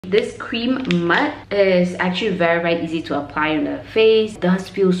This cream mud is actually very easy to apply on the face. It does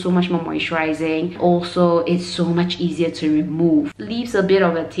feel so much more moisturizing. Also, it's so much easier to remove. Leaves a bit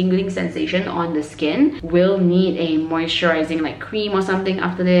of a tingling sensation on the skin. Will need a moisturizing like cream or something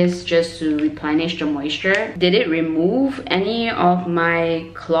after this just to replenish the moisture. Did it remove any of my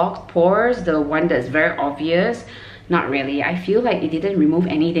clogged pores? The one that's very obvious? Not really. I feel like it didn't remove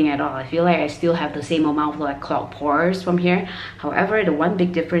anything at all. I feel like I still have the same amount of like clogged pores from here. However, the one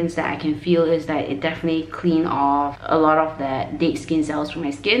big difference that I can feel is that it definitely cleaned off a lot of the dead skin cells from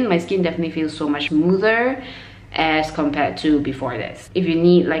my skin. My skin definitely feels so much smoother as compared to before this. If you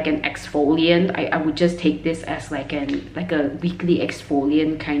need like an exfoliant, I would just take this as like a weekly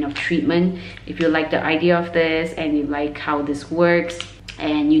exfoliant kind of treatment. If you like the idea of this and you like how this works,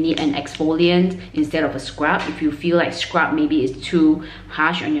 and you need an exfoliant instead of a scrub, if you feel like scrub maybe is too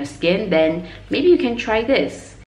harsh on your skin, then maybe you can try this.